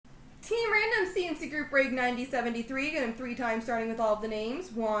CNC Group Break 9073. Get them 3 times starting with all of the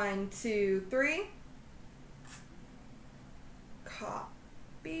names. 1, 2, 3.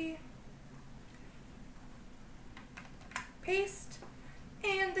 Copy. Paste.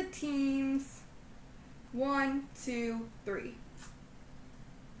 And the teams. 1, 2, 3.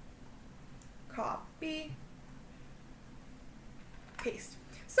 Copy. Paste.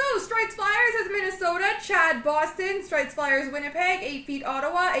 So, Stripes Flyers has Minnesota, Chad Boston, Stripes Flyers Winnipeg, 8 Feet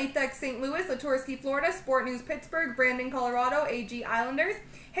Ottawa, 8X St. Louis, Latorsky Florida, Sport News Pittsburgh, Brandon Colorado, AG Islanders,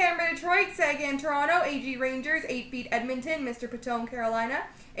 Hammer Detroit, Sagan Toronto, AG Rangers, 8 Feet Edmonton, Mr. Patone Carolina,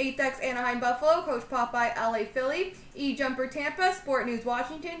 8X Anaheim Buffalo, Coach Popeye LA Philly, E Jumper Tampa, Sport News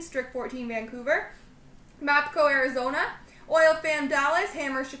Washington, Strict 14 Vancouver, Mapco Arizona, Oil Fam Dallas,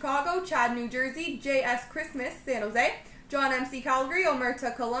 Hammer Chicago, Chad New Jersey, JS Christmas San Jose, John MC Calgary,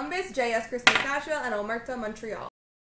 Omerta Columbus, JS Christmas Nashville, and Omerta Montreal.